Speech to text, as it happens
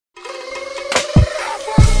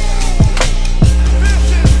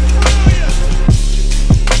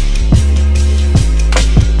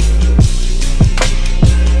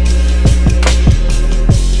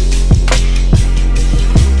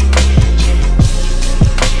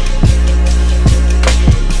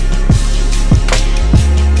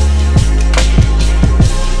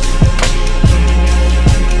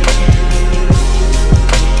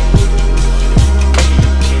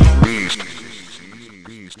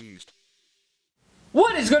Beast.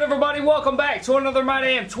 What is good, everybody? Welcome back to another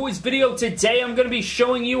MYDAMNTOYS video. Today I'm going to be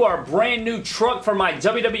showing you our brand new truck for my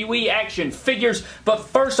WWE action figures. But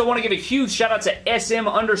first I want to give a huge shout out to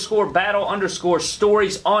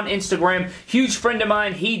SM_battle_stories on Instagram. Huge friend of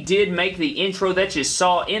mine. He did make the intro that you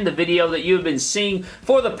saw in the video that you have been seeing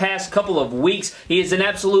for the past couple of weeks. He is an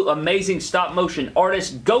absolute amazing stop motion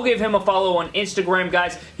artist. Go give him a follow on Instagram,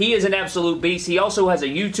 guys. He is an absolute beast. He also has a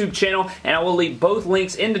YouTube channel, and I will leave both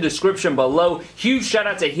links in the description below. Huge shout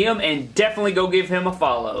out to him, and definitely go give him a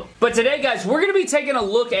follow. But today, guys, we're going to be taking a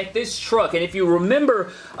look at this truck, and if you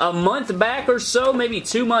remember a month back or so, maybe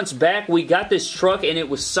 2 months back, we got this truck and it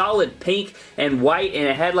was solid pink and white, and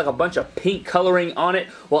it had like a bunch of pink coloring on it.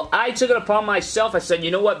 Well, I took it upon myself. I said,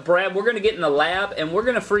 you know what, Brad, we're going to get in the lab and we're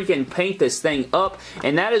going to freaking paint this thing up,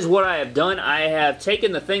 and that is what I have done. I have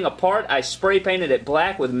taken the thing apart. I spray painted it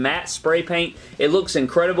black with matte spray paint. It looks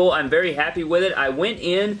incredible. I'm very happy with it. I went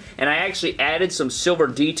in and I actually added some silver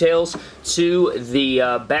details to the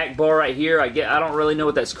back bar right here. I don't really know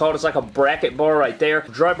what that's called. It's like a bracket bar right there.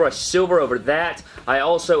 Dry brush silver over that. I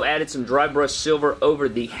also added some dry brush silver over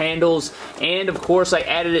the handles, and of course I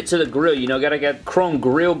added it to the grill. You know, gotta get chrome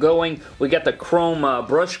grill going. We got the chrome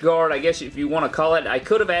brush guard, I guess if you want to call it. I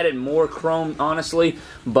could have added more chrome, honestly,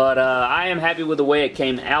 but I am happy with the way it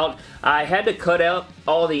came out. I had to cut out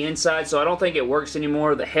all the inside, so I don't think it works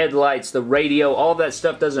anymore. The headlights, the radio, all that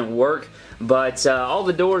stuff doesn't work, but all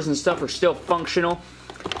the doors and stuff are still functional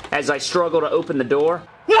as I struggle to open the door.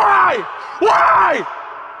 Why? Why?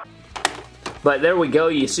 But there we go.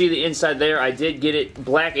 You see the inside there. I did get it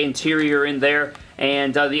black interior in there,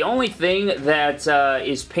 and the only thing that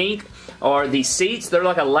is pink are the seats. They're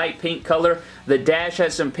like a light pink color. The dash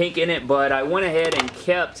has some pink in it, but I went ahead and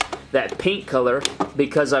kept that pink color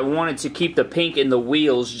because I wanted to keep the pink in the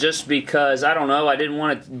wheels, just because, I don't know, I didn't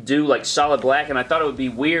want to do like solid black, and I thought it would be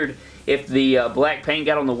weird if the black paint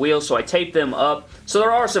got on the wheels, so I taped them up. So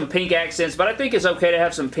there are some pink accents, but I think it's okay to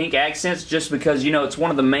have some pink accents just because, you know, it's one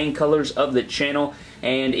of the main colors of the channel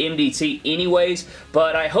and MDT anyways.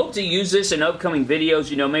 But I hope to use this in upcoming videos,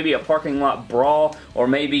 you know, maybe a parking lot brawl, or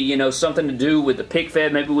maybe, you know, something to do with the pick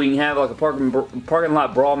fed. Maybe we can have like a parking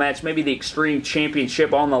lot brawl match, maybe the Extreme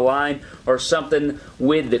Championship on the line, or something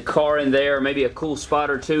with the car in there, maybe a cool spot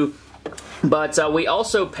or two. But we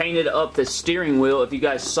also painted up the steering wheel, if you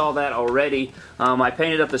guys saw that already. I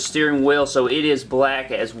painted up the steering wheel, so it is black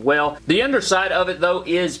as well. The underside of it, though,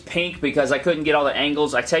 is pink because I couldn't get all the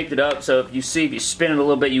angles. I taped it up, so if you spin it a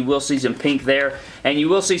little bit, you will see some pink there. And you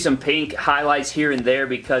will see some pink highlights here and there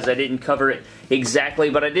because I didn't cover it exactly,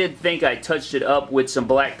 but I did think I touched it up with some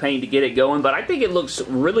black paint to get it going. But I think it looks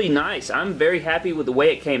really nice. I'm very happy with the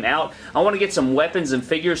way it came out. I want to get some weapons and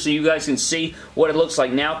figures so you guys can see what it looks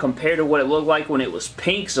like now compared to what it looked like when it was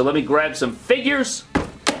pink. So let me grab some figures.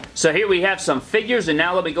 So here we have some figures, and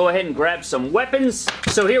now let me go ahead and grab some weapons.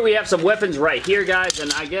 So here we have some weapons right here, guys,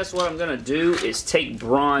 and I guess what I'm going to do is take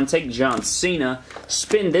John Cena,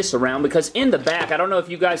 spin this around, because in the back, I don't know if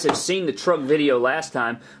you guys have seen the truck video last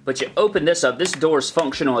time, but you open this up. This door is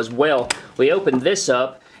functional as well. We open this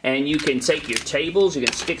up, and you can take your tables. You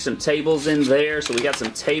can stick some tables in there. So we got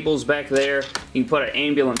some tables back there. You can put an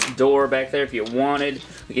ambulance door back there if you wanted.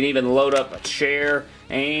 We can even load up a chair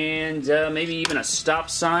and maybe even a stop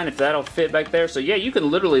sign if that'll fit back there. So yeah, you can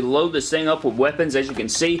literally load this thing up with weapons, as you can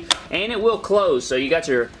see, and it will close. So you got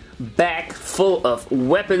your back full of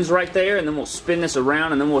weapons right there, and then we'll spin this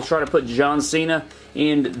around, and then we'll try to put John Cena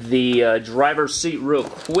in the driver's seat real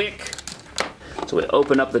quick. So we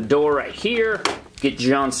open up the door right here. Get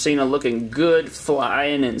John Cena looking good,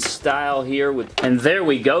 flying in style here. And there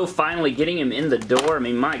we go, finally getting him in the door. I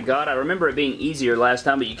mean, my God, I remember it being easier last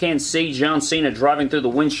time, but you can see John Cena driving through the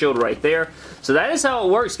windshield right there. So that is how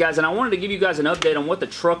it works, guys, and I wanted to give you guys an update on what the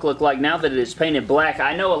truck looked like now that it is painted black.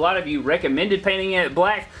 I know a lot of you recommended painting it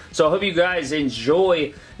black, so I hope you guys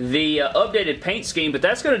enjoy the updated paint scheme, but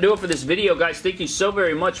that's going to do it for this video, guys. Thank you so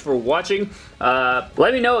very much for watching.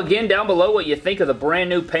 Let me know again down below what you think of the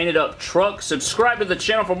brand new painted up truck. Subscribe to the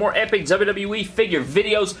channel for more epic WWE figure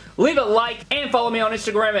videos. Leave a like and follow me on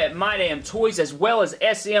Instagram at MYDAMNTOYS, as well as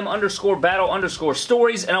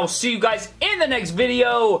SM_battle_stories, and I will see you guys in the next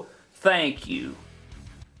video. Thank you.